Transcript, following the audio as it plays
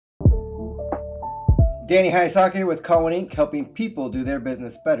Danny Hayasaka here with Call One Inc., helping people do their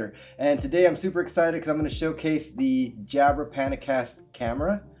business better. And today I'm super excited because I'm going to showcase the Jabra PanaCast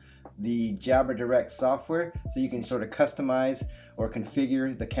camera, the Jabra Direct software, so you can sort of customize or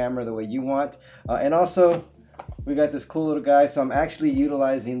configure the camera the way you want. And also, we got this cool little guy, so I'm actually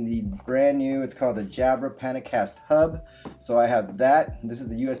utilizing the brand new, it's called the Jabra PanaCast Hub. So I have that. This is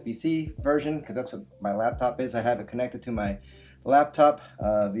the USB-C version because that's what my laptop is. I have it connected to my laptop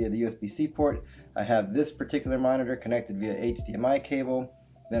via the USB-C port. I have this particular monitor connected via HDMI cable.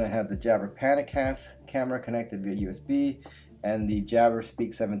 Then I have the Jabra PanaCast camera connected via USB, and the Jabra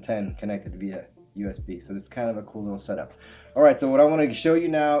Speak 710 connected via USB. So it's kind of a cool little setup. All right, so what I want to show you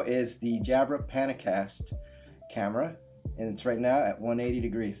now is the Jabra PanaCast camera, and it's right now at 180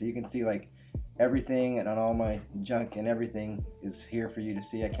 degrees. So you can see like everything, and on all my junk and everything is here for you to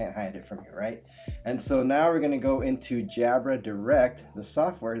see. I can't hide it from you, right? And so now we're going to go into Jabra Direct, the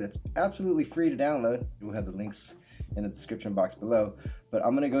software that's absolutely free to download. We'll have the links in the description box below. But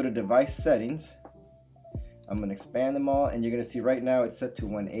I'm going to go to device settings. I'm going to expand them all, and you're going to see right now it's set to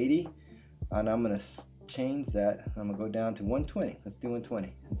 180, and I'm going to change that. I'm going to go down to 120. Let's do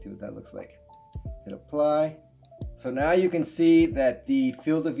 120 and see what that looks like. Hit apply. So now you can see that the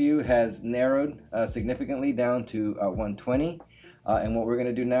field of view has narrowed significantly down to 120. And what we're going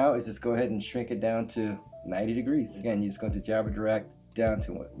to do now is just go ahead and shrink it down to 90 degrees. Again, you just go to Jabra Direct down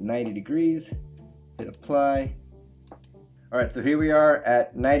to 90 degrees, hit apply. All right, so here we are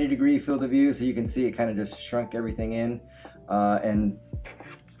at 90 degree field of view. So you can see it kind of just shrunk everything in. And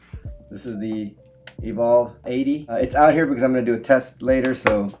this is the Evolve 80. It's out here because I'm going to do a test later,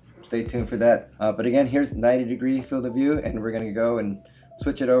 so stay tuned for that. But again, here's 90 degree field of view, and we're going to go and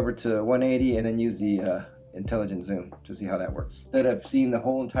switch it over to 180 and then use the intelligent zoom to see how that works. Instead of seeing the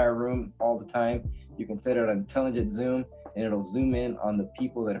whole entire room all the time, you can set it on intelligent zoom, and it'll zoom in on the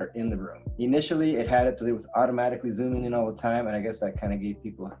people that are in the room. Initially, it had it so it was automatically zooming in all the time, and I guess that kind of gave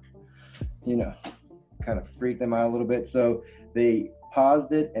people, you know, kind of freaked them out a little bit. So they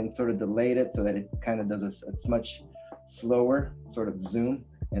paused it and sort of delayed it so that it kind of does a much slower sort of zoom.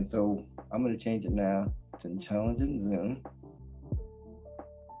 And so I'm going to change it now to intelligent zoom.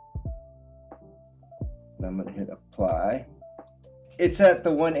 And I'm going to hit apply. It's at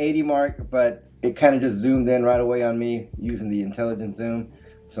the 180 mark, but it kind of just zoomed in right away on me using the intelligent zoom.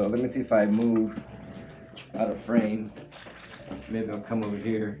 So let me see if I move out of frame. Maybe I'll come over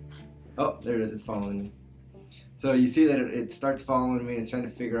here. Oh, there it is. It's following me. So you see that it starts following me. It's trying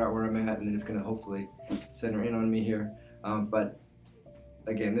to figure out where I'm at, and it's going to hopefully center in on me here. But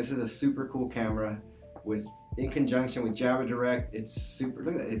again, this is a super cool camera in conjunction with Jabra Direct. It's super,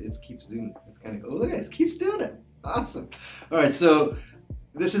 look at that, it keeps zooming. It's kind of, oh, look at it, it keeps doing it. Awesome. All right, so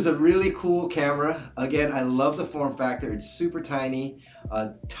this is a really cool camera. Again, I love the form factor. It's super tiny,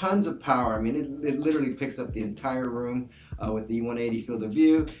 tons of power. I mean, it literally picks up the entire room with the 180 field of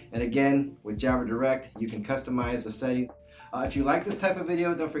view. And again, with Jabra Direct, you can customize the settings. If you like this type of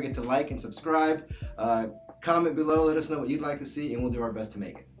video, don't forget to like and subscribe. Comment below, let us know what you'd like to see, and we'll do our best to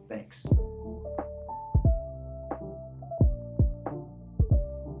make it. Thanks.